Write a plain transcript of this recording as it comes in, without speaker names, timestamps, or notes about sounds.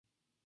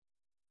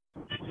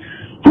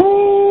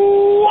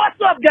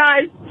up,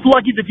 guys? It's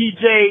Lucky the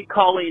DJ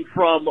calling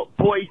from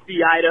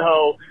Boise,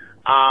 Idaho.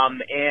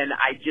 And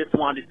I just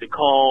wanted to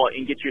call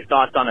and get your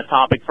thoughts on a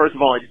topic. First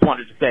of all, I just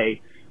wanted to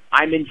say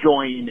I'm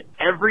enjoying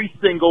every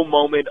single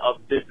moment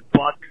of this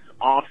Bucs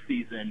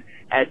offseason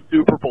as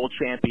Super Bowl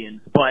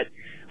champions. But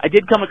I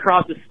did come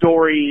across a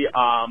story,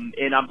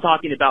 and I'm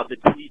talking about the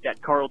tweet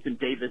that Carlton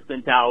Davis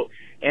sent out.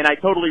 And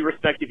I totally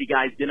respect if you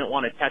guys didn't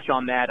want to touch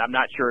on that. I'm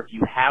not sure if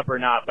you have or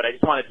not, but I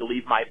just wanted to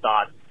leave my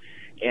thoughts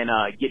and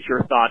get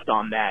your thoughts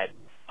on that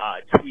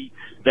tweet,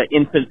 the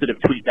insensitive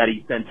tweet that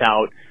he sent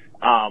out.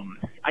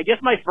 I guess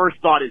my first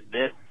thought is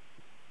this.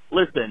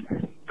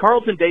 Listen,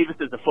 Carlton Davis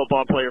is a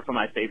football player for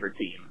my favorite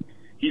team.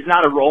 He's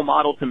not a role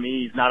model to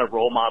me. He's not a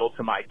role model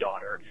to my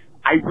daughter.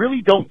 I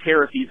really don't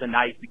care if he's a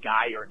nice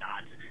guy or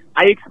not.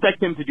 I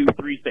expect him to do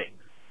three things: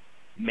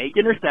 make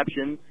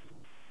interceptions,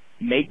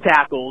 make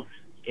tackles,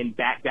 and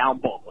back down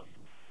balls.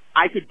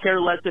 I could care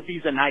less if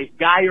he's a nice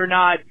guy or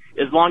not.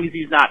 As long as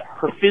he's not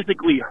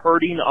physically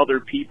hurting other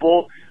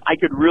people, I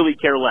could really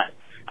care less.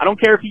 I don't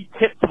care if he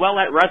tips well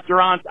at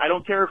restaurants. I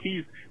don't care if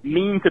he's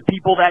mean to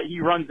people that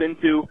he runs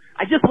into.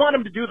 I just want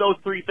him to do those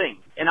three things,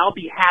 and I'll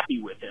be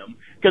happy with him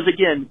because,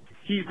 again,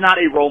 he's not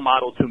a role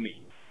model to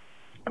me.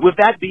 With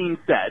that being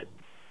said,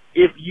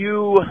 if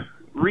you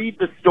read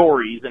the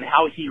stories and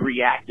how he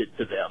reacted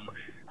to them,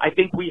 I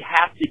think we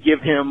have to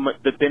give him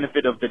the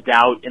benefit of the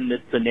doubt in this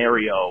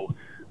scenario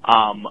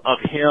of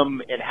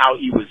him and how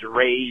he was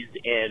raised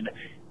and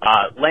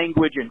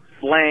language and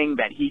slang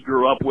that he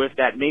grew up with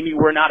that maybe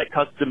we're not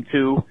accustomed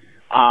to,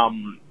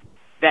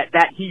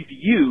 that he's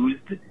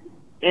used,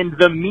 and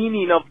the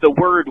meaning of the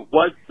word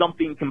was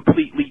something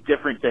completely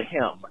different to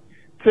him.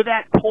 To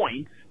that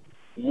point,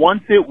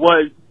 once it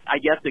was, I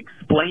guess,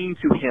 explained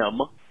to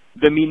him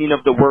the meaning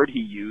of the word he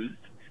used,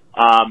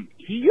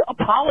 he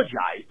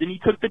apologized and he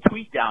took the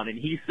tweet down and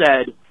he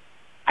said,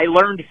 I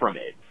learned from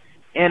it.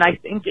 And I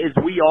think as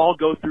we all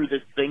go through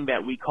this thing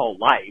that we call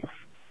life,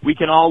 we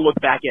can all look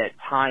back at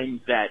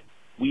times that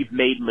we've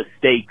made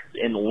mistakes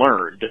and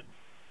learned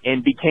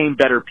and became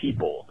better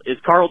people. Is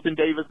Carlton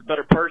Davis a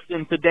better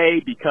person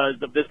today because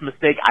of this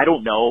mistake? I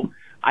don't know.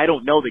 I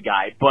don't know the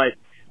guy. But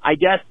I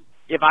guess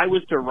if I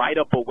was to write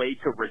up a way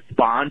to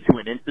respond to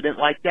an incident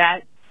like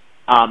that,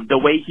 the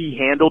way he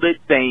handled it,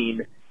 saying,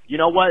 you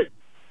know what,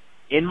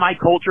 in my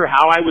culture,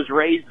 how I was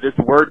raised, this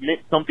word meant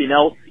something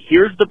else.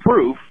 Here's the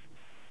proof.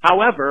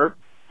 However,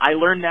 I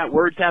learned that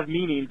words have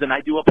meanings, and I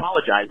do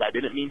apologize. I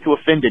didn't mean to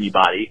offend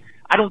anybody.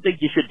 I don't think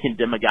you should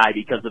condemn a guy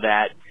because of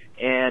that,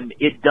 and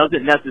it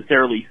doesn't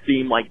necessarily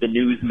seem like the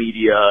news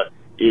media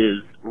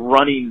is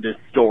running this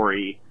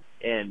story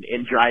and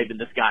driving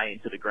this guy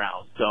into the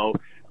ground. So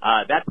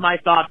that's my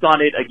thoughts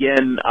on it.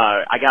 Again,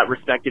 I got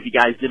respect if you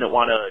guys didn't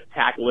want to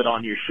tackle it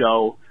on your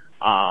show,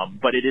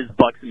 but it is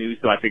Bucs news,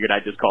 so I figured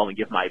I'd just call and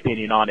give my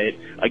opinion on it.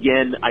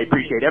 Again, I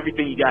appreciate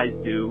everything you guys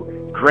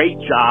do. Great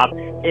job,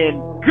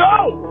 and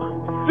go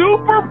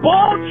Super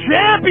Bowl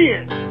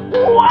champions!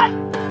 What?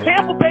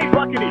 Tampa Bay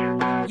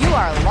Buccaneers. You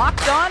are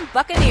Locked On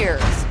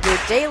Buccaneers, your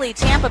daily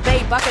Tampa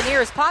Bay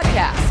Buccaneers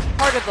podcast,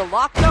 part of the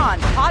Locked On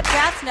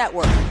Podcast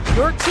Network,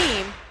 your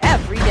team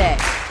every day.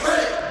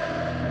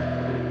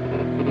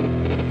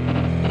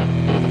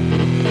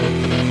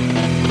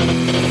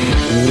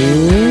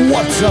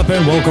 What's up,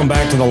 and welcome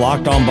back to the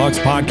Locked On Bucs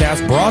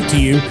podcast, brought to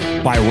you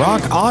by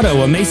Rock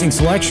Auto. Amazing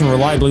selection,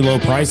 reliably low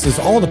prices,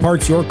 all the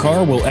parts your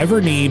car will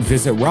ever need.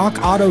 Visit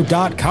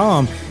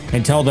rockauto.com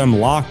and tell them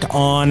Locked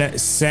On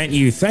sent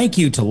you. Thank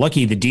you to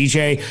Lucky the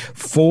DJ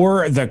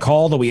for the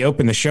call that we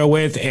opened the show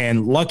with.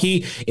 And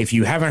Lucky, if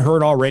you haven't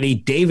heard already,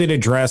 David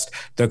addressed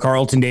the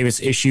Carlton Davis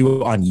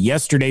issue on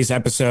yesterday's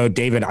episode.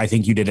 David, I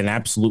think you did an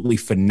absolutely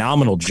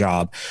phenomenal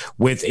job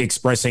with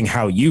expressing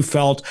how you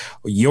felt,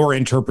 your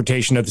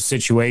interpretation of the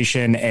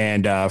situation.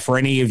 And for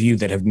any of you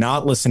that have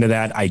not listened to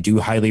that, I do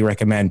highly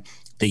recommend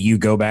that you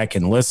go back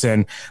and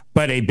listen.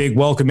 But a big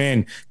welcome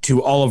in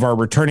to all of our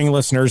returning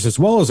listeners as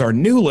well as our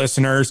new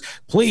listeners.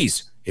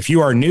 Please, if you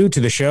are new to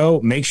the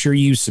show, make sure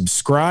you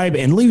subscribe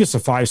and leave us a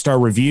 5-star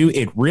review.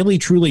 It really,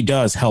 truly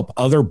does help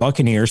other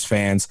Buccaneers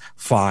fans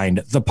find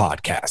the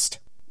podcast.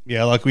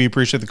 Yeah, look, we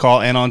appreciate the call.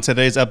 And on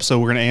today's episode,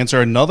 we're going to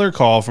answer another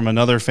call from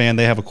another fan.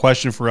 They have a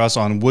question for us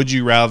on Would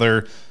You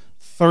Rather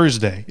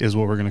Thursday is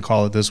what we're going to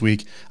call it this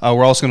week.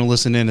 We're also going to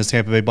listen in as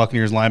Tampa Bay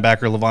Buccaneers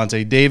linebacker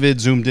Lavonte David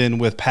zoomed in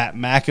with Pat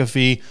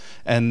McAfee.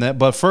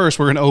 But first,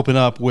 we're going to open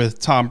up with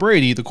Tom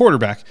Brady, the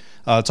quarterback,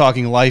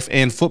 talking life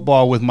and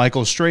football with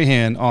Michael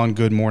Strahan on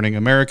Good Morning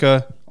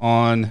America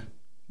on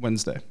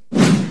Wednesday.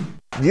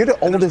 You're the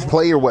oldest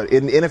player,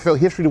 in NFL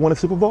history to win a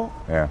Super Bowl?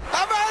 Yeah.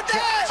 How about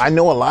that? I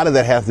know a lot of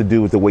that has to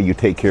do with the way you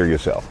take care of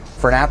yourself.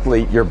 For an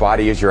athlete, your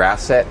body is your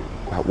asset.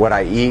 What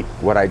I eat,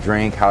 what I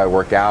drink, how I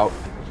work out,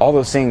 all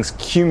those things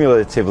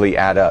cumulatively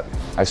add up.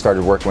 I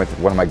started working with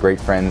one of my great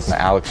friends,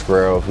 Alex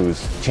Guerrero,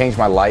 who's changed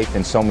my life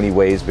in so many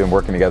ways, been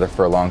working together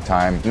for a long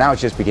time. Now it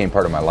just became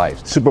part of my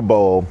life. Super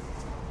Bowl,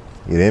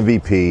 you're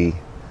MVP,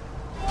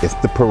 it's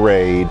the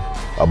parade,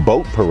 a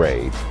boat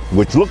parade,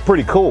 which looked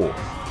pretty cool.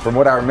 From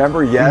what I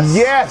remember, yes.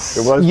 Yes.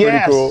 It was pretty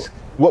cool.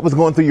 What was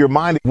going through your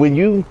mind when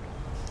you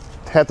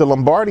had the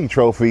Lombardi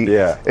trophy.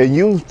 Yeah. And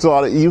you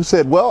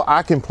said, well,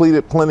 I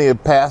completed plenty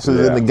of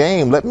passes in the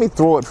game. Let me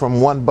throw it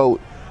from one boat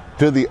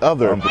to the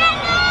other.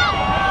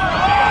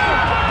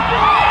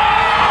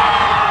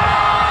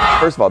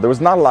 First of all, there was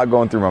not a lot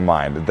going through my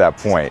mind at that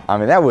point. I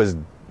mean, that was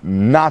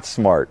not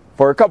smart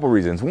for a couple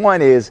reasons.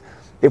 One is,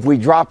 if we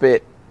drop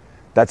it,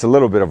 that's a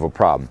little bit of a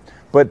problem.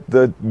 But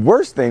the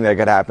worst thing that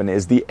could happen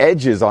is the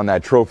edges on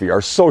that trophy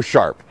are so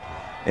sharp.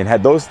 And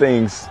had those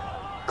things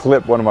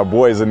clipped one of my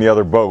boys in the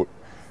other boat,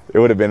 it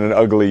would have been an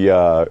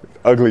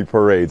ugly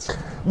parade.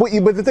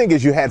 But the thing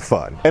is, you had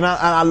fun. And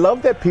I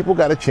love that people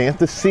got a chance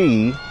to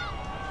see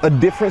a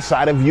different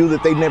side of you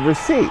that they never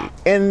see.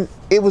 And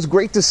it was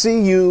great to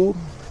see you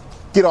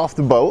get off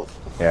the boat.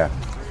 Yeah.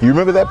 You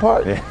remember that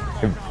part? Yeah,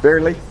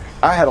 barely.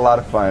 I had a lot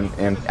of fun,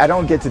 and I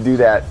don't get to do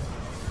that.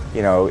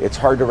 You know, it's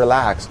hard to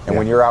relax. And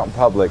when you're out in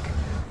public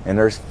and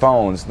there's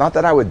phones, not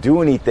that I would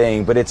do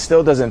anything, but it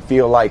still doesn't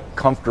feel like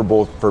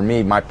comfortable for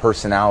me, my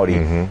personality,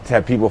 to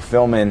have people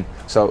filming.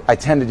 So I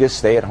tend to just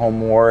stay at home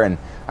more, and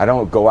I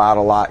don't go out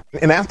a lot.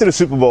 And after the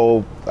Super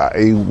Bowl,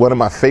 one of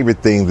my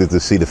favorite things is to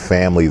see the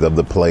families of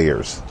the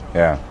players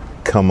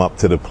come up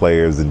to the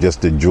players and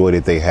just the joy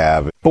that they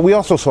have. But we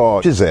also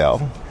saw Giselle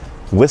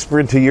whisper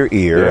into your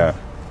ear,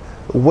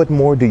 what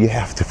more do you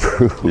have to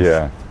prove?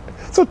 Yeah.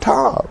 So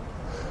Tom,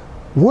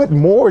 what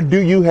more do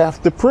you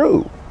have to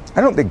prove?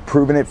 I don't think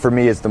proving it for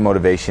me is the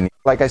motivation.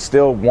 Like, I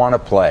still want to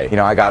play. You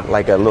know, I got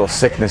like a little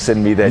sickness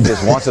in me that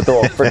just wants to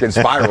throw a freaking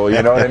spiral,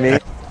 you know what I mean?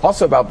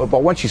 Also about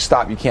football, once you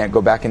stop, you can't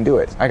go back and do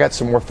it. I got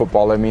some more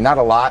football in me, not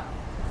a lot,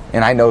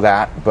 and I know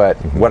that, but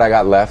what I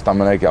got left, I'm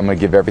gonna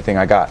give everything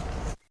I got.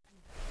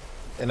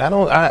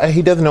 And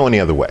he doesn't know any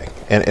other way.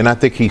 And I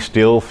think he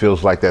still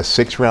feels like that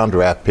 6th-round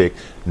draft pick,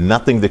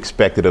 nothing's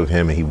expected of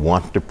him, and he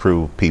wants to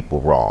prove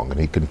people wrong, and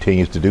he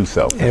continues to do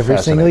so. Every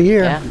single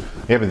year.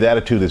 Yeah, his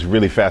attitude is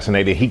really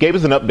fascinating. He gave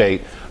us an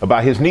update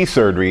about his knee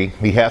surgery.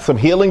 He has some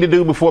healing to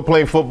do before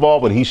playing football,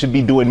 but he should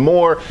be doing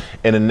more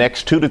in the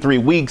next 2 to 3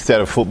 weeks that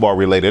are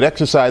football-related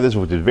exercises,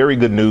 which is very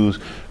good news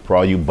for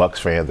all you Bucs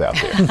fans out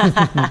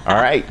there.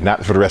 All right,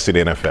 not for the rest of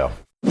the NFL.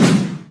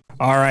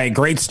 All right,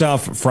 great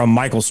stuff from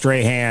Michael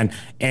Strahan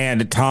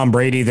and Tom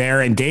Brady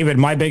there. And David,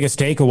 my biggest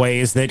takeaway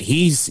is that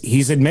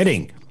he's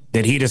admitting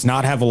that he does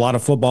not have a lot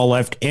of football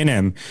left in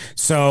him.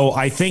 So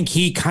I think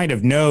he kind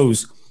of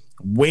knows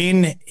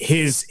when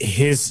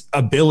his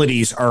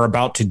abilities are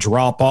about to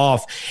drop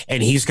off,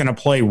 and he's going to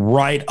play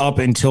right up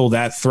until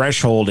that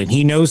threshold. And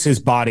he knows his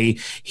body.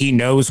 He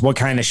knows what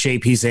kind of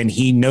shape he's in.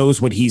 He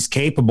knows what he's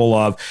capable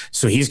of.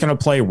 So he's going to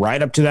play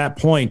right up to that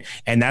point,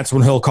 and that's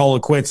when he'll call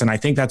it quits. And I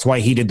think that's why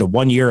he did the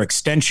 1-year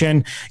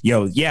extension.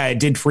 It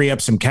did free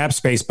up some cap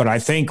space, but I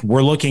think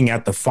we're looking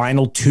at the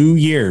final 2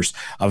 years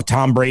of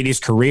Tom Brady's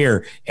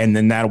career, and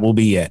then that will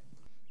be it.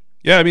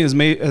 Yeah, I mean,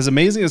 as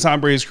amazing as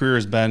Tom Brady's career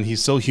has been,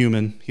 he's still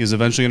human. He's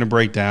eventually going to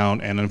break down,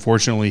 and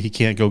unfortunately, he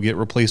can't go get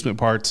replacement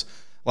parts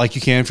like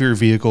you can for your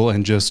vehicle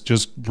and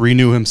just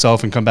renew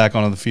himself and come back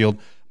onto the field.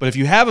 But if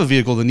you have a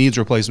vehicle that needs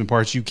replacement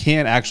parts, you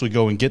can actually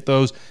go and get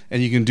those,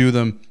 and you can do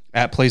them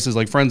at places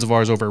like friends of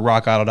ours over at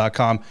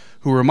rockauto.com,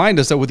 who remind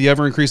us that with the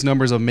ever-increased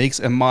numbers of makes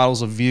and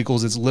models of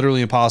vehicles, it's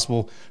literally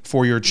impossible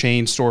for your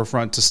chain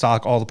storefront to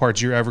stock all the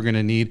parts you're ever going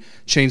to need.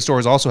 Chain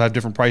stores also have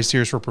different price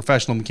tiers for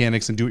professional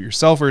mechanics and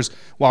do-it-yourselfers,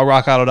 while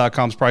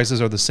rockauto.com's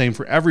prices are the same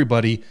for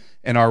everybody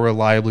and are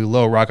reliably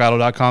low.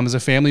 rockauto.com is a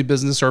family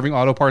business serving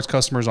auto parts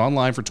customers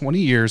online for 20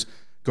 years.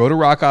 Go to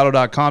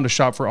rockauto.com to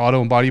shop for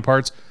auto and body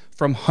parts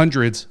from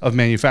hundreds of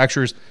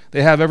manufacturers.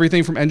 They have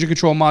everything from engine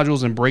control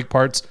modules and brake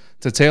parts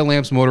to tail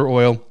lamps, motor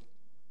oil,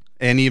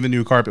 and even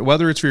new carpet.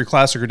 Whether it's for your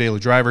classic or daily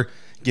driver,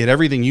 get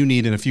everything you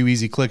need in a few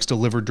easy clicks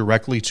delivered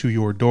directly to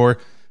your door.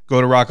 Go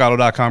to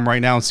rockauto.com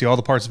right now and see all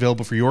the parts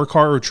available for your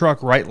car or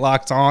truck right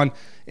locked on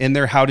in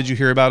their How Did You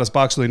Hear About Us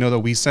box, so they know that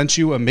we sent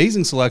you.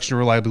 Amazing selection,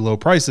 reliably low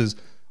prices,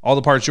 all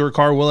the parts your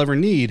car will ever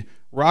need.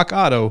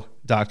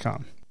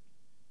 rockauto.com.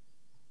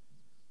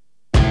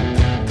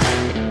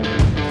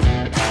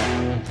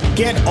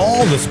 Get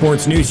all the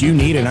sports news you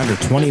need in under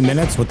 20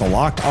 minutes with the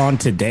Locked On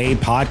Today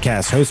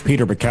podcast. Host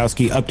Peter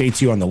Bukowski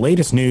updates you on the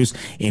latest news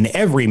in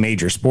every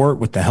major sport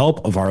with the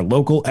help of our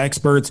local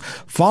experts.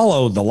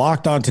 Follow the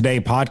Locked On Today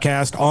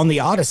podcast on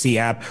the Odyssey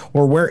app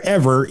or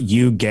wherever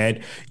you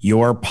get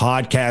your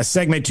podcast.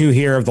 Segment 2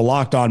 here of the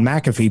Locked On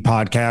McAfee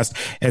podcast,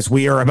 as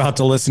we are about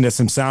to listen to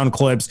some sound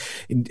clips.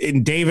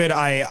 And David,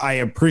 I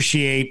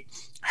appreciate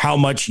how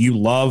much you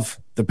love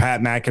the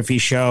Pat McAfee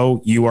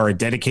show. You are a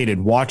dedicated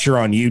watcher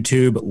on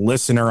YouTube,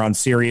 listener on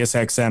Sirius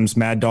XM's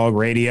Mad Dog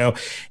Radio,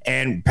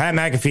 and Pat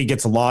McAfee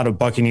gets a lot of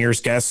Buccaneers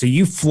guests. So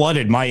you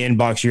flooded my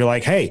inbox. You're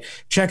like, hey,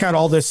 check out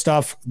all this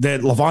stuff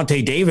that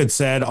Lavonte David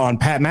said on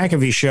Pat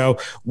McAfee's show.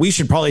 We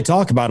should probably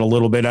talk about a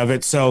little bit of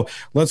it. So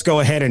let's go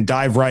ahead and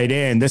dive right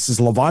in. This is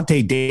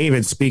Lavonte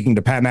David speaking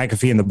to Pat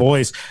McAfee and the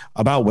boys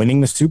about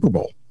winning the Super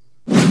Bowl.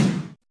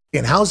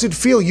 And how's it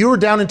feel? You were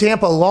down in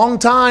Tampa a long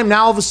time.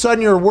 Now all of a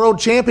sudden you're a world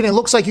champion. It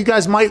looks like you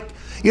guys might,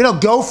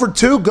 go for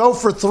 2, go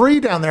for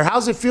 3 down there.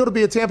 How's it feel to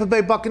be a Tampa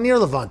Bay Buccaneer,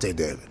 Lavonte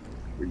David?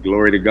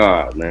 Glory to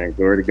God, man.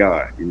 Glory to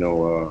God.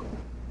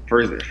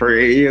 first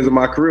 8 years of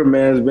my career,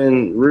 man, has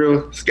been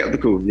real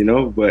skeptical,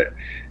 but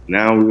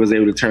now we was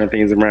able to turn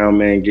things around,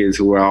 man, get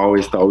to where I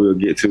always thought we would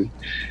get to.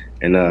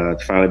 And to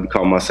finally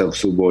call myself a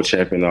Super Bowl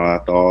champion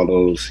after all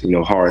those,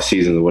 hard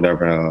seasons or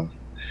whatever,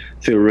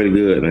 feel really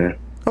good, man.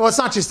 Well, it's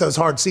not just those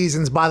hard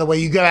seasons, by the way.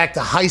 You go back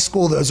to high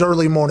school, those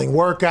early morning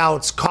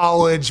workouts,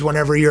 college,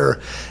 whenever you're,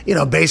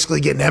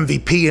 basically getting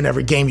MVP in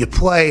every game you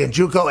play, and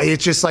JUCO.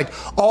 It's just like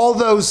all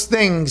those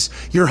things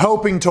you're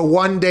hoping to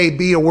one day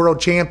be a world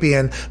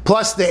champion,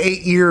 plus the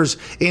 8 years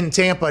in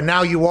Tampa.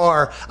 Now you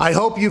are. I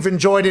hope you've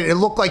enjoyed it. It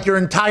looked like your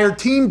entire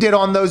team did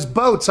on those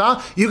boats,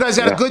 huh? You guys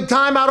had a good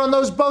time out on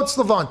those boats,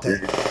 Lavonte.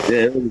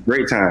 Yeah, it was a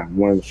great time.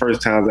 One of the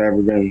first times I've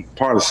ever been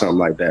part of something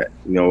like that.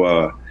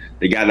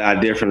 They got the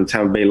idea from the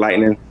Tampa Bay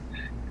Lightning,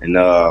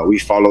 and we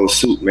followed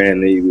suit,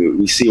 man.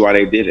 We see why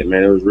they did it,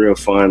 man. It was real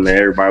fun, man.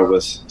 Everybody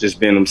was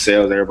just being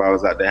themselves. Everybody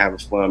was out there having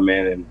fun,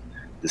 man. And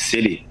the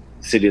city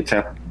of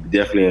Tampa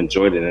definitely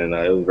enjoyed it, and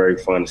it was very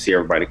fun to see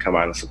everybody come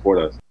out and support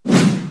us.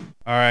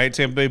 All right,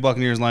 Tampa Bay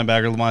Buccaneers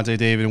linebacker Lavonte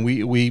David, and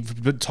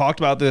we've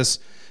talked about this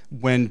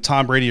when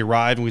Tom Brady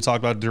arrived, and we talked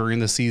about it during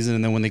the season,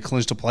 and then when they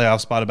clinched a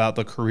playoff spot about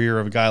the career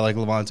of a guy like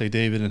Lavonte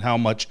David and how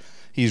much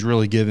he's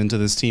really given to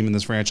this team and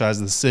this franchise,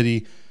 the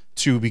city,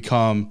 to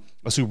become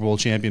a Super Bowl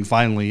champion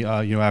finally,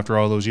 after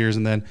all those years.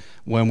 And then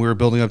when we were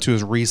building up to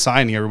his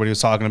re-signing, everybody was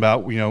talking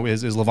about,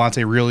 is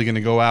Lavonte really going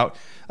to go out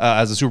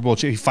as a Super Bowl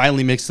champion? He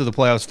finally makes it to the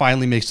playoffs,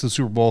 finally makes it to the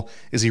Super Bowl.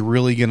 Is he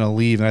really going to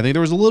leave? And I think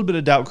there was a little bit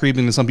of doubt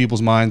creeping into some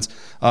people's minds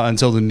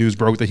until the news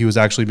broke that he was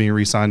actually being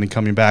re-signed and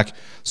coming back.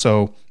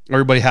 So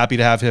everybody happy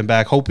to have him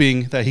back,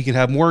 hoping that he can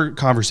have more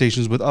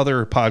conversations with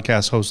other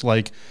podcast hosts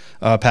like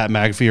Pat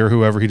McAfee or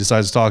whoever he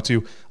decides to talk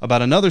to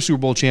about another Super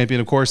Bowl champion.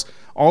 Of course,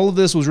 all of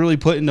this was really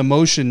put into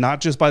motion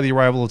not just by the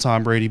arrival of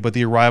Tom Brady, but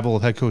the arrival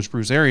of head coach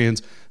Bruce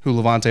Arians, who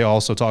Lavonte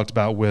also talked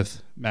about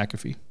with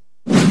McAfee.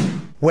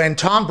 When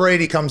Tom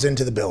Brady comes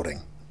into the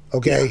building,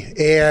 okay,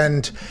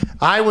 and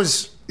I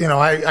was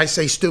I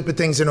say stupid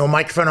things into a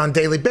microphone on a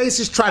daily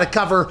basis, try to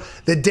cover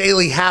the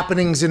daily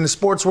happenings in the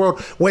sports world.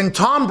 When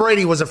Tom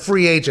Brady was a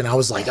free agent, I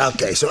was like,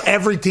 okay, so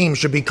every team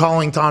should be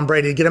calling Tom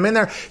Brady to get him in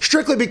there,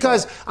 strictly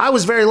because I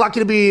was very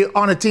lucky to be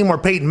on a team where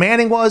Peyton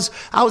Manning was.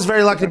 I was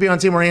very lucky to be on a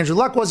team where Andrew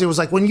Luck was. It was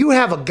like when you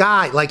have the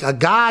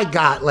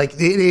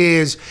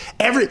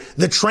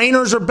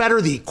trainers are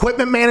better, the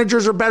equipment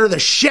managers are better, the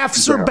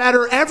chefs are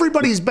better,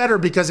 everybody's better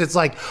because it's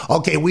like,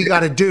 okay, we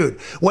got a dude.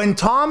 When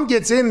Tom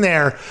gets in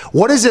there,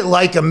 what is it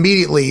like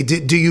immediately?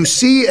 Do you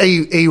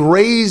see a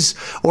raise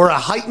or a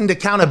heightened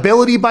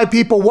accountability by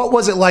people? What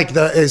was it like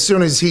as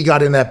soon as he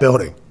got in that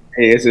building?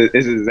 Hey, it's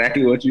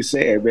exactly what you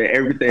said, man.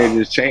 Everything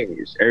just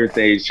changed.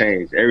 Everything's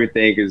changed.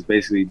 Everything is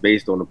basically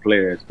based on the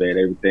players, man.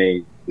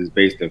 Everything is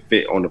based and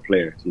fit on the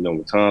players.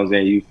 When Tom's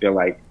in, you feel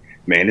like,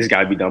 man, this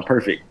got to be done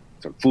perfect.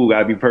 The food got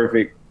to be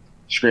perfect.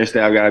 Strength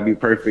staff got to be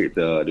perfect.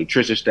 The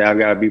nutrition staff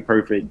got to be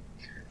perfect.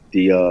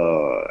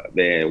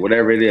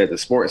 Whatever it is, the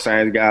sports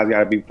science guys got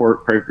to be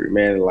perfect,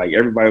 man. Like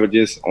everybody was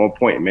just on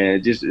point,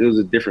 man. It was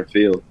a different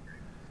field,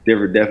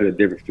 definitely a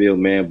different field,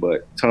 man.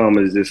 But Tom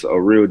is just a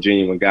real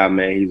genuine guy,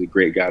 man. He's a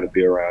great guy to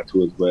be around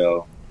too as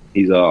well.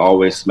 He's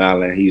always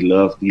smiling. He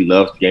loves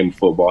the game of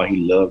football. He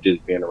loved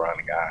just being around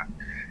the guy.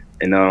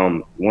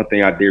 And one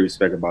thing I do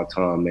respect about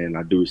Tom,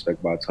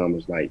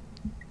 is like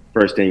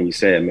first thing he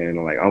said, man,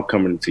 like I'm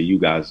coming to you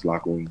guys'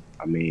 locker room.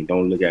 I mean,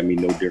 don't look at me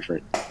no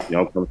different.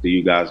 I'm coming to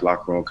you guys'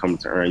 locker room, coming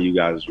to earn you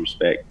guys'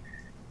 respect.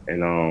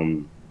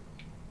 And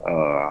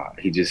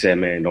he just said,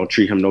 man, don't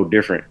treat him no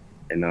different.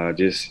 And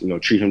just,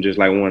 treat him just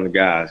like one of the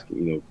guys.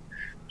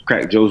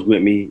 Crack jokes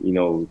with me,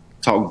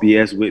 talk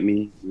BS with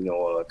me,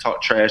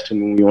 talk trash to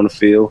me when we're on the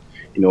field.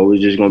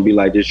 It's just gonna be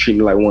like, just treat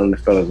me like one of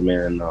the fellas,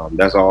 man. And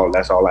that's all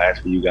I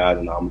ask for you guys,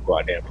 and I'm gonna go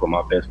out there and put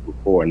my best foot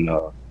forward, and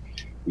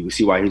you can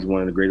see why he's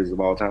one of the greatest of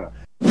all time.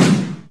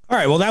 All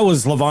right, well, that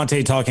was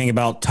Lavonte talking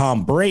about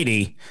Tom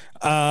Brady.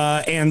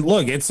 And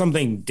look, it's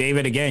something,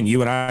 David, again,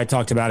 you and I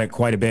talked about it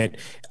quite a bit,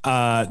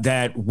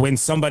 that when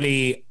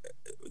somebody,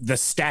 the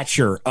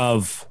stature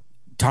of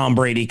Tom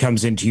Brady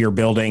comes into your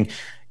building,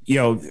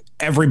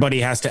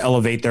 everybody has to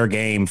elevate their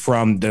game,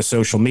 from the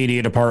social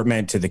media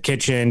department to the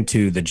kitchen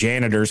to the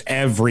janitors.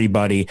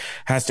 Everybody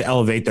has to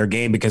elevate their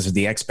game because of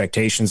the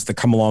expectations that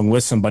come along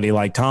with somebody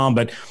like Tom.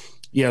 But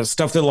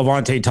stuff that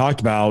Lavonte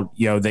talked about,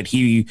 that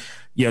he,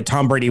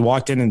 Tom Brady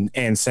walked in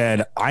and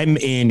said, I'm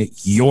in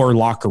your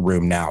locker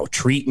room now.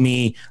 Treat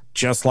me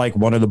just like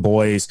one of the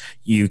boys.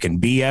 You can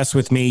BS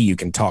with me. You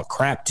can talk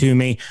crap to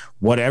me,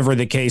 whatever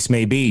the case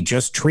may be.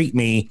 Just treat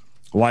me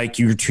like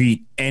you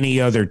treat any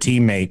other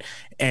teammate.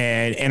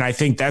 And I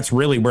think that's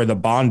really where the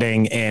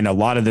bonding and a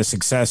lot of the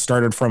success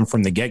started from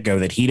the get-go,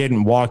 that he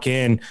didn't walk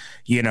in,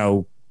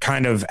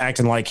 kind of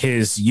acting like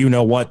his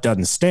what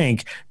doesn't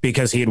stink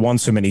because he had won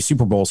so many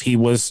Super Bowls. He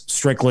was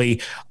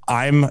strictly,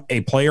 I'm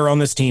a player on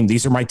this team.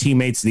 These are my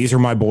teammates. These are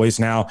my boys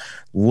now.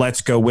 Let's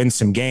go win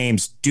some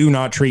games. Do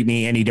not treat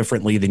me any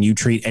differently than you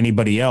treat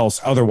anybody else.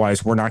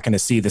 Otherwise, we're not going to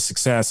see the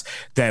success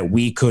that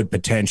we could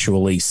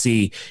potentially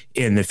see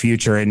in the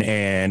future.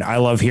 And I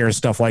love hearing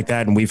stuff like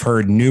that. And we've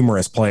heard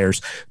numerous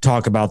players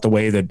talk about the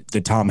way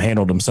that Tom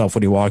handled himself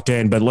when he walked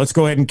in. But let's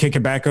go ahead and kick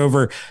it back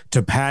over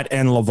to Pat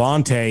and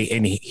Lavonte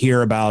and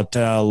hear about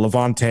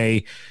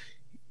Lavonte's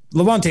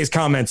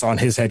comments on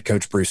his head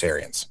coach, Bruce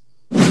Arians.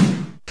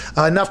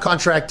 Enough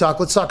contract talk.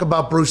 Let's talk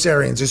about Bruce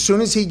Arians. As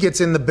soon as he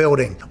gets in the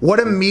building, what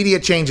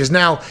immediate changes?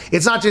 Now,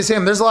 it's not just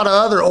him. There's a lot of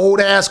other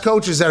old-ass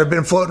coaches that have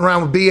been floating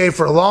around with BA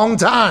for a long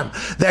time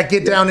that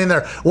get down in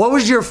there. What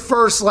was your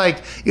first,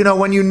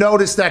 when you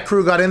noticed that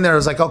crew got in there, it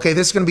was like, okay,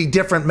 this is going to be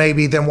different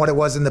maybe than what it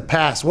was in the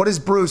past. What has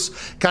Bruce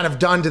kind of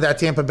done to that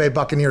Tampa Bay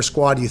Buccaneers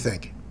squad, do you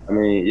think? I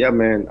mean, yeah,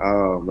 man.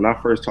 When I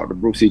first talked to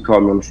Bruce, he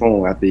called me on the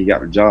phone after he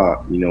got the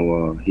job.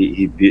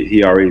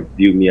 He already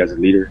viewed me as a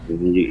leader,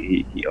 and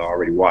he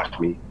already watched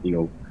me,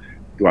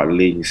 throughout the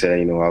league. He said,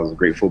 I was a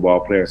great football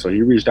player. So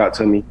he reached out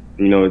to me,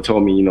 and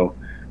told me,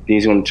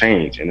 things are going to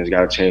change, and it's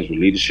got to change with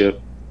leadership,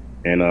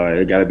 and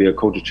it got to be a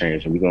culture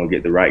change, and we're going to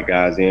get the right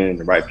guys in,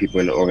 the right people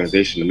in the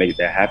organization to make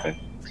that happen.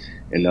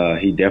 And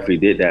he definitely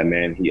did that,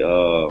 man. He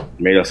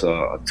made us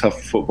a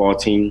tough football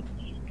team,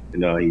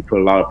 and he put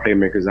a lot of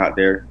playmakers out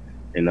there.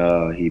 And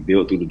he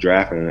built through the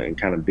draft and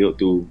kind of built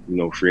through,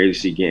 free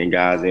agency, getting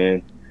guys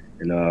in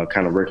and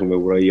kind of working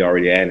with what he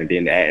already had and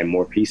then adding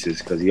more pieces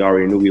because he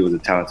already knew we was a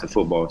talented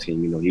football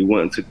team. He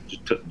wouldn't took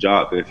the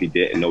job if he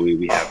didn't know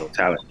we have no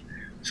talent.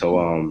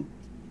 So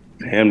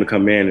for him to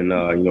come in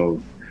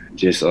and,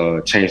 just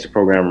change the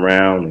program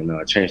around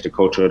and change the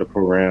culture of the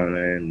program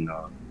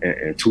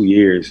in 2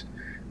 years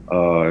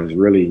is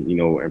really,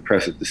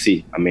 impressive to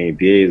see. I mean,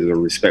 BA is a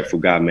respectful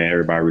guy, man.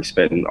 Everybody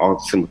respecting all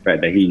the simple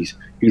fact that he's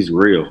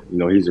real.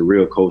 He's a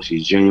real coach.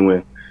 He's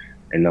genuine,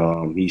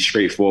 and he's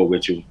straightforward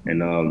with you.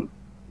 And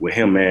with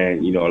him,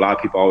 man, a lot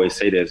of people always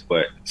say this,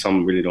 but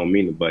some really don't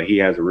mean it. But he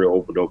has a real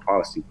open door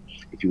policy.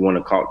 If you want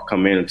to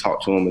come in and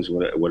talk to him, is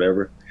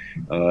whatever.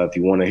 If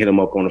you want to hit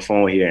him up on the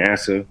phone, he'll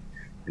answer.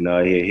 And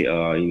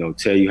he'll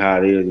tell you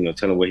how it is.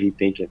 Tell him what he's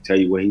thinking. Tell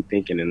you what he's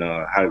thinking, and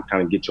how to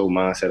kind of get your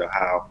mindset of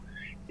how.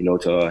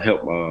 To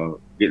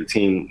help get the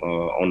team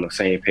on the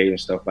same page and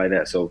stuff like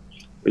that. So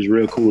it's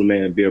real cool,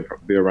 man, to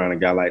be around a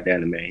guy like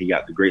that. And, man, he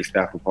got the great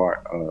staff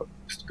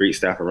great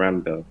staff around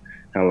him to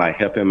kind of like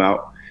help him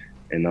out.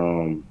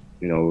 And,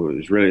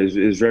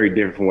 it's very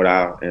different from what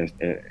I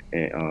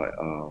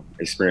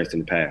experienced in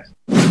the past.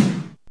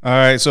 All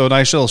right, so a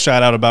nice little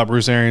shout out about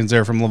Bruce Arians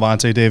there from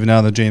Lavonte David.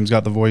 Now that James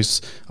got the voice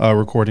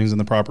recordings in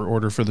the proper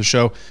order for the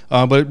show,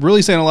 but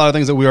really saying a lot of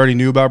things that we already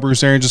knew about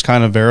Bruce Arians, just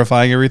kind of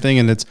verifying everything,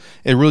 and it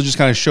really just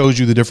kind of shows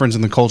you the difference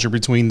in the culture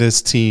between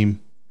this team,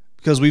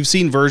 because we've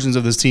seen versions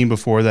of this team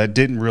before that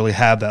didn't really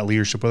have that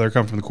leadership, whether it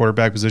come from the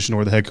quarterback position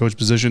or the head coach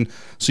position.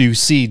 So you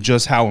see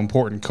just how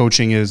important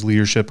coaching is,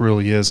 leadership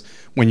really is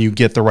when you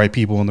get the right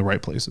people in the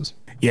right places.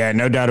 Yeah,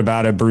 no doubt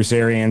about it. Bruce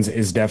Arians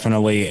is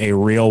definitely a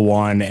real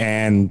one.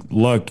 And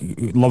look,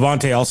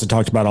 Lavonte also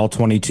talked about all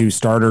 22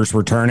 starters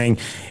returning.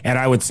 And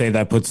I would say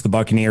that puts the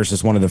Buccaneers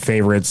as one of the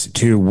favorites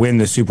to win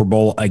the Super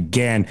Bowl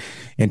again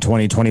in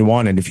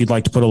 2021. And if you'd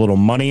like to put a little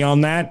money on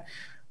that,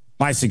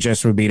 my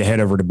suggestion would be to head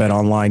over to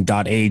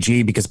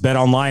betonline.ag, because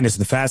BetOnline is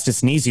the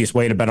fastest and easiest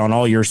way to bet on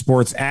all your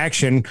sports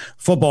action.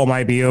 Football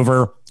might be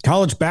over.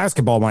 College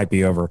basketball might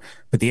be over.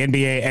 But the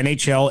NBA,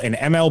 NHL, and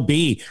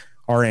MLB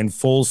are in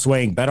full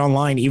swing.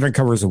 BetOnline even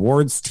covers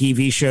awards,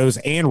 TV shows,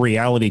 and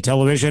reality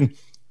television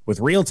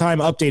with real-time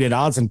updated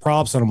odds and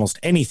props on almost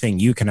anything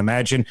you can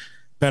imagine.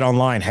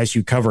 BetOnline has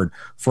you covered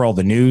for all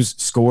the news,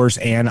 scores,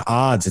 and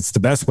odds. It's the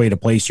best way to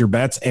place your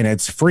bets, and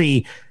it's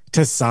free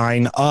to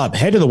sign up.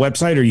 Head to the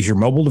website or use your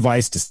mobile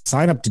device to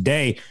sign up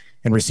today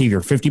and receive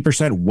your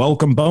 50%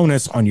 welcome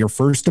bonus on your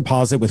first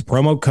deposit with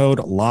promo code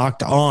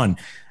LOCKEDON.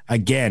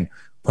 Again,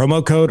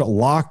 promo code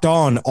Locked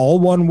On, all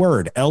one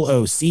word,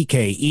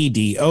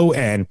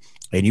 LOCKEDON,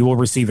 and you will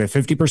receive a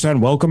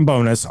 50% welcome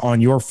bonus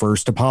on your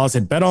first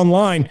deposit. Bet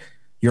Online,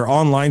 your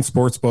online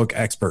sportsbook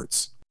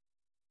experts.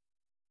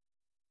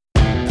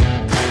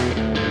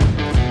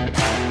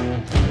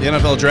 The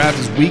NFL Draft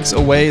is weeks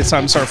away. It's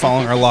time to start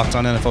following our Locked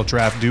On NFL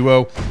Draft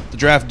duo. The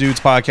Draft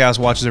Dudes podcast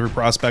watches every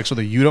prospect so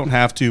that you don't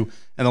have to,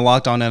 and the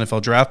Locked On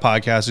NFL Draft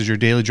podcast is your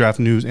daily draft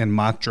news and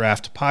mock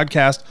draft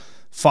podcast.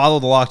 Follow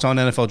the Locked On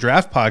NFL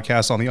Draft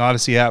podcast on the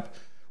Odyssey app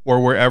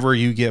or wherever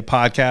you get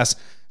podcasts.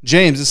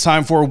 James, it's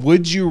time for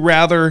Would You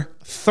Rather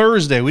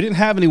Thursday. We didn't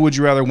have any Would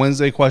You Rather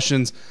Wednesday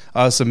questions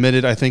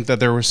submitted. I think that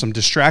there were some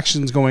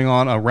distractions going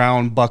on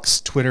around Bucks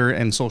Twitter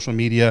and social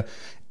media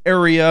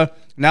area.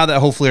 Now that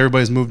hopefully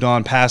everybody's moved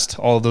on past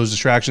all of those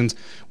distractions,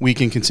 we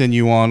can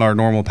continue on our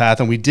normal path.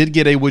 And we did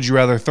get a Would You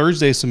Rather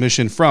Thursday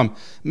submission from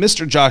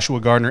Mr. Joshua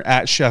Gardner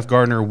at Chef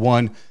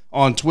Gardner1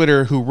 on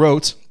Twitter, who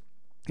wrote,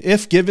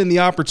 if given the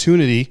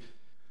opportunity,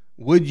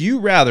 would you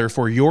rather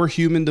for your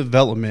human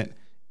development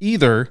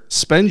either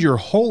spend your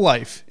whole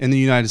life in the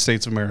United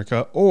States of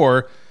America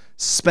or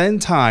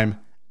spend time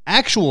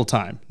actual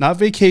time, not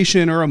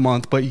vacation or a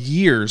month, but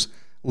years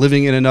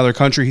living in another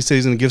country. He says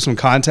he's going to give some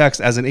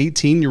context. As an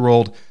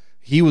 18-year-old,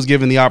 he was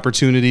given the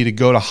opportunity to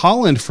go to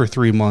Holland for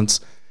 3 months,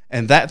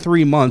 and that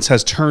 3 months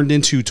has turned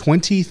into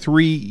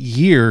 23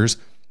 years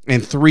in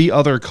 3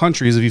 other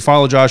countries. If you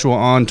follow Joshua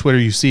on Twitter,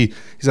 you see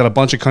he's got a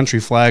bunch of country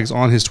flags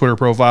on his Twitter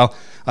profile.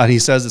 And he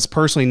says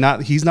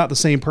he's not the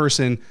same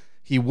person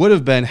he would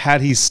have been had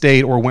he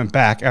stayed or went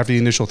back after the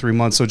initial 3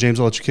 months. So, James,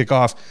 I'll let you kick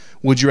off.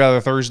 Would you rather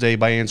Thursday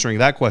by answering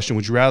that question?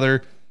 Would you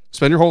rather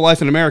spend your whole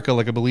life in America,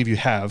 like I believe you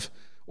have,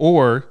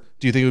 or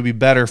do you think it would be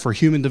better for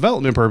human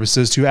development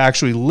purposes to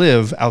actually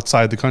live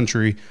outside the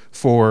country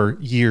for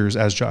years,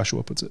 as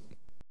Joshua puts it?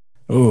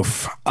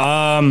 Oof.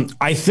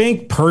 I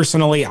think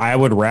personally, I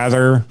would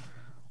rather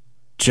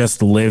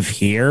just live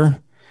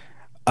here.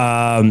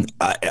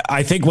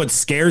 I think what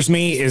scares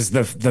me is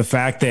the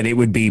fact that it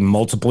would be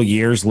multiple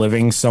years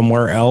living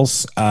somewhere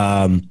else.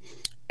 And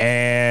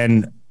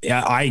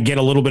I get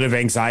a little bit of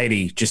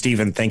anxiety just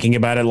even thinking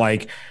about it.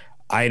 Like,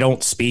 I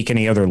don't speak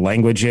any other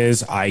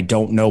languages. I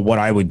don't know what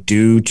I would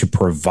do to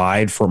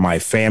provide for my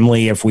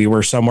family if we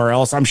were somewhere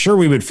else. I'm sure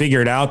we would figure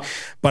it out,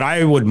 but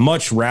I would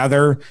much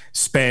rather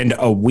spend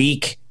a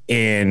week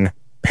in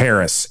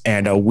Paris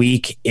and a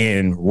week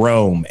in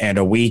Rome and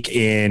a week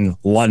in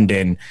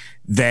London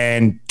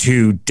than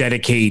to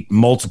dedicate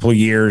multiple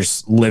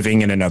years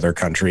living in another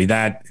country.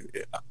 That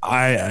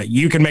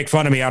you can make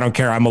fun of me. I don't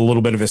care. I'm a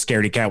little bit of a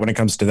scaredy cat when it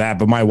comes to that.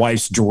 But my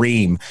wife's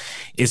dream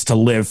is to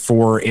live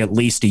for at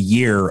least a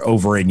year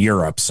over in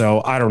Europe.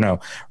 So I don't know.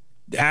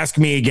 Ask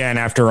me again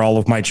after all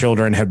of my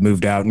children have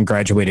moved out and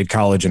graduated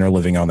college and are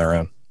living on their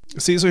own.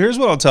 See, so here's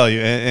what I'll tell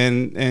you,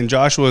 and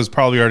Joshua is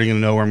probably already going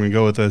to know where I'm going to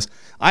go with this.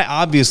 I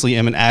obviously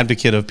am an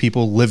advocate of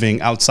people living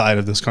outside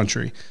of this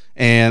country,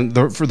 and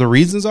for the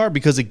reasons are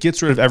because it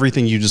gets rid of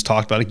everything you just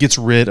talked about. It gets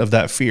rid of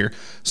that fear.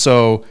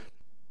 So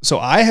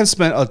I have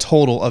spent a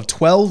total of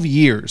 12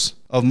 years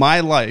of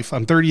my life.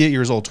 I'm 38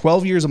 years old.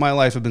 12 years of my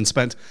life have been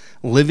spent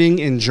living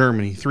in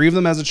Germany. 3 of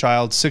them as a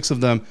child, 6 of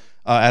them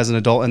as an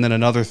adult, and then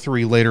another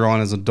 3 later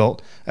on as an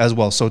adult as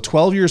well. So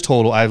 12 years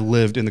total I've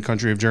lived in the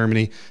country of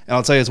Germany. And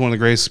I'll tell you, it's one of the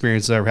greatest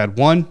experiences I ever had.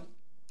 One,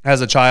 as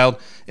a child,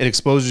 it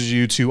exposes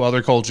you to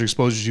other cultures,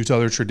 exposes you to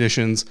other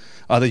traditions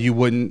that you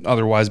wouldn't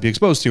otherwise be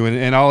exposed to.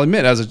 And I'll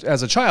admit,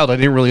 as a child, I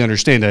didn't really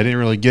understand it. I didn't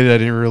really get it. I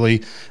didn't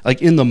really,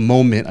 like, in the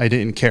moment, I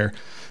didn't care.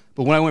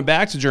 But when I went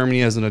back to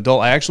Germany as an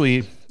adult, I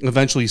actually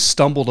eventually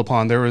stumbled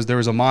upon, there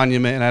was a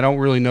monument, and I don't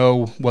really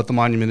know what the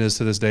monument is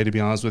to this day, to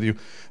be honest with you.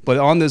 But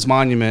on this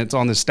monument,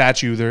 on this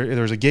statue,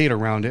 there's a gate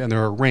around it, and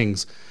there are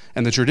rings.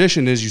 And the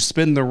tradition is you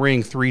spin the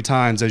ring 3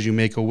 times as you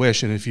make a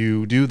wish. And if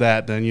you do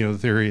that, then, the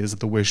theory is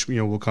that the wish,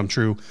 will come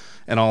true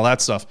and all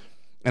that stuff.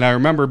 And I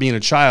remember being a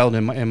child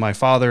and my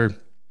father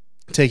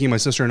taking my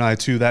sister and I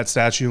to that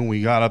statue, and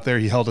we got up there,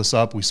 he held us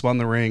up, we spun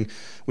the ring,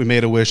 we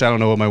made a wish. I don't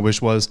know what my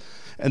wish was.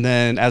 And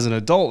then as an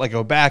adult, I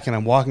go back and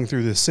I'm walking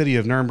through the city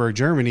of Nuremberg,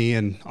 Germany,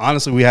 and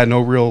honestly, we had no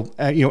real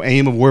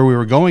aim of where we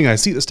were going. I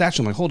see the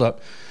statue, I'm like, hold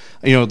up.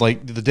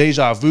 Like the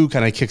deja vu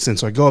kind of kicks in.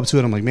 So I go up to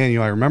it, I'm like, man,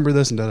 I remember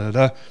this and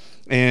da-da-da.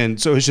 And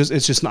so it's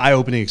just an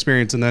eye-opening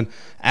experience. And then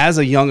as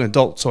a young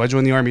adult, so I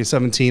joined the Army at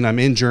 17, I'm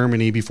in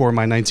Germany before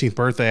my 19th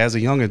birthday. As a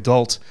young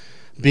adult,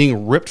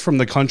 being ripped from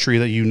the country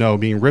that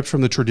being ripped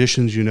from the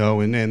traditions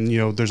and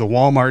there's a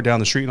Walmart down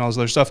the street and all this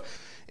other stuff,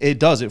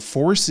 it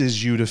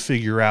forces you to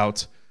figure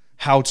out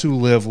how to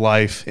live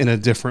life in a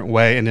different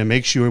way, and it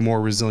makes you a more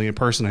resilient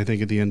person, I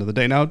think, at the end of the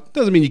day. Now, it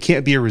doesn't mean you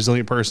can't be a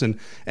resilient person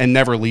and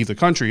never leave the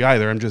country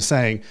either. I'm just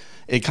saying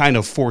it kind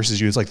of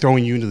forces you. It's like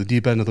throwing you into the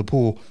deep end of the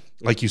pool.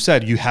 Like you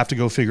said, you have to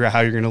go figure out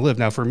how you're going to live.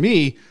 Now, for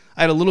me,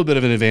 I had a little bit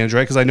of an advantage,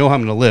 right? Because I know how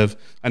I'm going to live.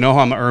 I know how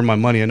I'm going to earn my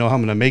money. I know how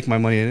I'm going to make my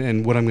money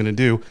and what I'm going to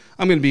do.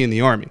 I'm going to be in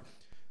the Army.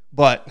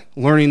 But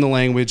learning the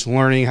language,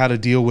 learning how to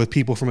deal with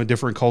people from a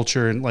different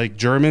culture, and like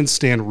Germans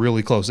stand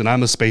really close. And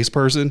I'm a space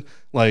person.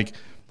 Like,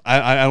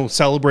 I don't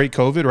celebrate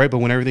COVID, right? But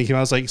when everything came out,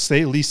 I was like,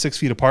 stay at least 6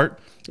 feet apart.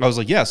 I was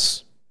like,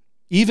 yes,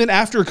 even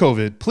after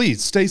COVID,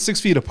 please stay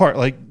 6 feet apart.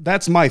 Like,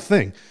 that's my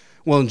thing.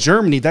 Well, in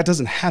Germany, that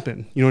doesn't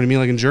happen. You know what I mean?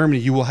 Like in Germany,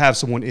 you will have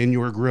someone in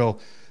your grill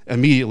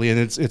immediately, and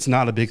it's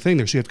not a big thing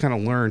there. So you have to kind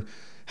of learn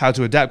how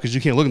to adapt, because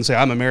you can't look and say,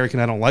 I'm American,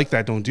 I don't like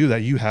that, don't do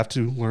that. You have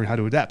to learn how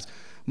to adapt.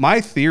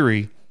 My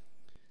theory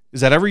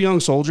is that every young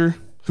soldier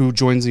who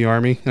joins the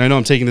Army, and I know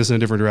I'm taking this in a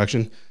different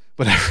direction,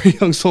 but every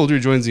young soldier who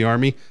joins the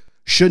Army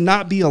should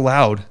not be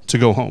allowed to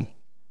go home.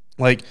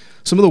 Like,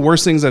 some of the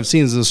worst things I've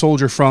seen is a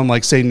soldier from,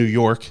 like, say, New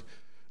York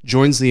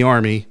joins the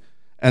Army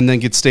and then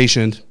gets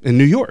stationed in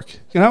New York.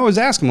 And I always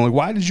ask them, like,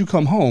 why did you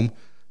come home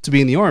to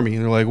be in the Army?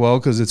 And they're like, well,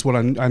 because it's what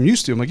I'm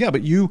used to. I'm like, yeah,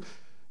 but you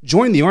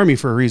joined the Army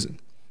for a reason.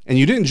 And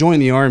you didn't join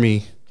the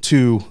Army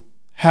to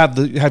have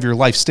your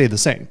life stay the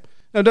same.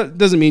 Now, that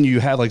doesn't mean you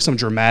had like some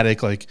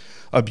dramatic, like,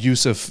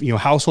 abusive,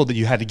 household that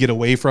you had to get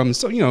away from.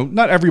 So,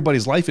 not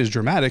everybody's life is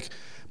dramatic,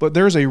 but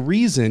there's a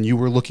reason you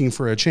were looking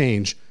for a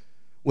change.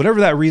 Whatever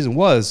that reason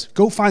was,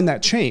 go find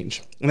that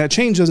change. And that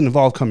change doesn't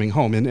involve coming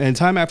home. And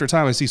time after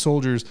time, I see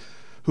soldiers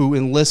who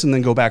enlist and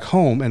then go back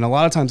home. And a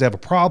lot of times they have a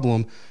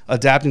problem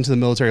adapting to the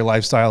military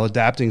lifestyle,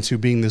 adapting to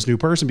being this new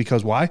person,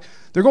 because why?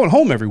 They're going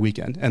home every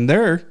weekend and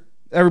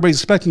everybody's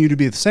expecting you to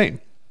be the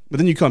same. But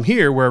then you come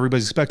here where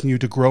everybody's expecting you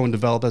to grow and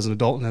develop as an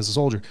adult and as a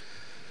soldier.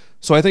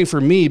 So I think for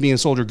me, being a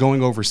soldier,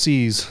 going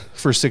overseas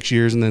for 6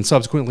 years and then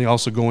subsequently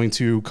also going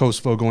to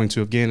Kosovo, going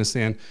to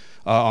Afghanistan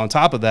on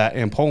top of that,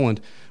 and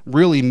Poland,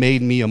 really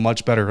made me a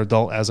much better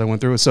adult as I went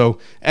through it. So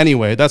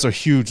anyway, that's a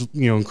huge,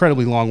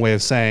 incredibly long way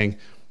of saying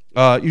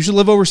you should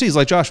live overseas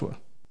like Joshua.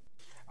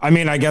 I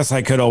mean, I guess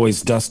I could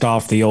always dust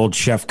off the old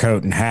chef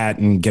coat and hat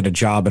and get a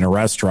job in a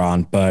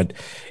restaurant, but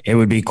it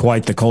would be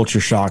quite the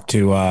culture shock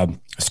to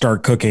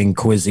start cooking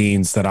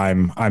cuisines that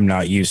I'm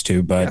not used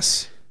to. But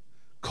yes.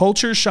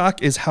 Culture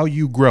shock is how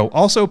you grow.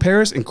 Also,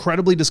 Paris,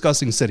 incredibly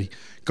disgusting city.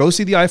 Go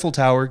see the Eiffel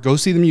Tower. Go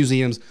see the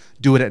museums.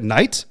 Do it at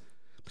night,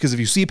 because if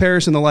you see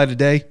Paris in the light of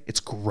day, it's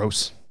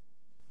gross.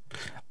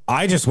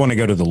 I just want to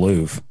go to the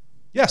Louvre.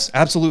 Yes,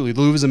 absolutely.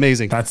 The Louvre is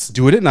amazing.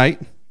 Do it at night,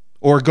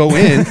 or go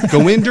in.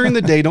 Go in during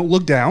the day. Don't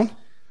look down.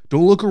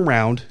 Don't look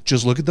around.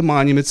 Just look at the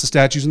monuments, the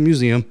statues in the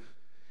museum,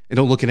 and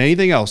don't look at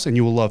anything else, and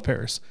you will love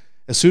Paris.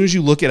 As soon as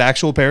you look at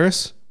actual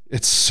Paris,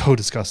 it's so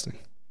disgusting.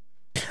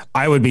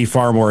 I would be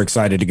far more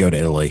excited to go to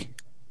Italy.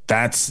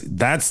 That's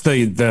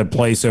the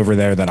place over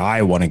there that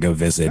I want to go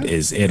visit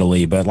is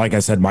Italy. But like I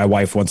said, my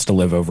wife wants to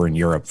live over in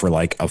Europe for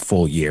like a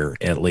full year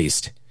at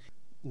least.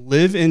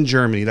 Live in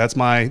Germany. That's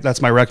my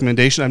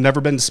recommendation. I've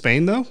never been to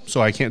Spain though, so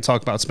I can't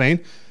talk about Spain.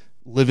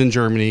 Live in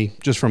Germany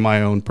just from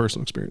my own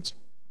personal experience.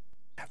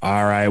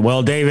 All right.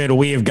 Well, David,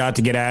 we have got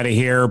to get out of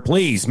here.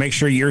 Please make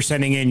sure you're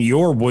sending in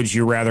your Would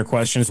You Rather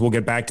questions. We'll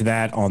get back to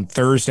that on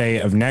Thursday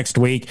of next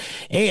week.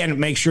 And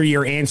make sure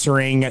you're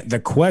answering the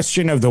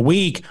question of the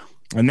week,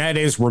 and that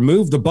is,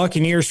 remove the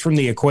Buccaneers from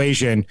the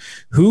equation.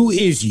 Who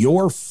is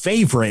your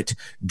favorite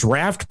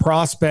draft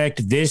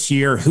prospect this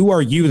year? Who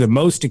are you the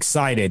most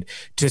excited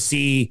to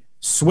see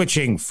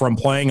switching from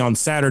playing on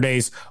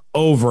Saturdays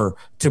over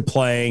to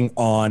playing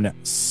on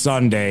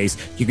Sundays?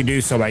 You can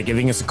do so by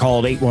giving us a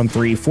call at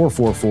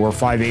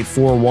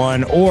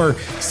 813-444-5841 or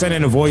send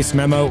in a voice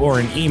memo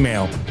or an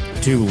email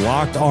to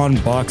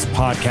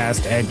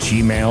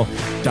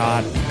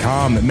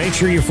lockedonbucks@gmail.com. Make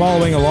sure you're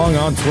following along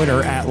on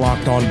Twitter at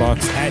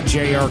lockedonbucks, at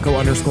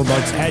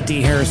 @jarco_bucks, at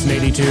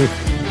dharrison82,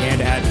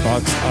 and at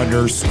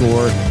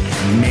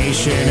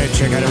bucks_nation.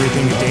 Check out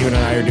everything that David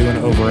and I are doing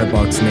over at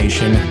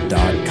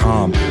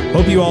bucksnation.com.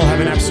 Hope you all have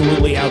an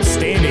absolutely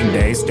outstanding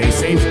day. Stay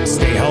safe,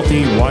 stay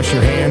healthy, wash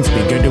your hands,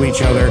 be good to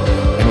each other,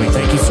 and we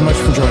thank you so much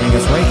for joining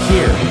us right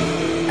here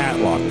at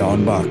Locked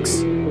On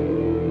Bucks.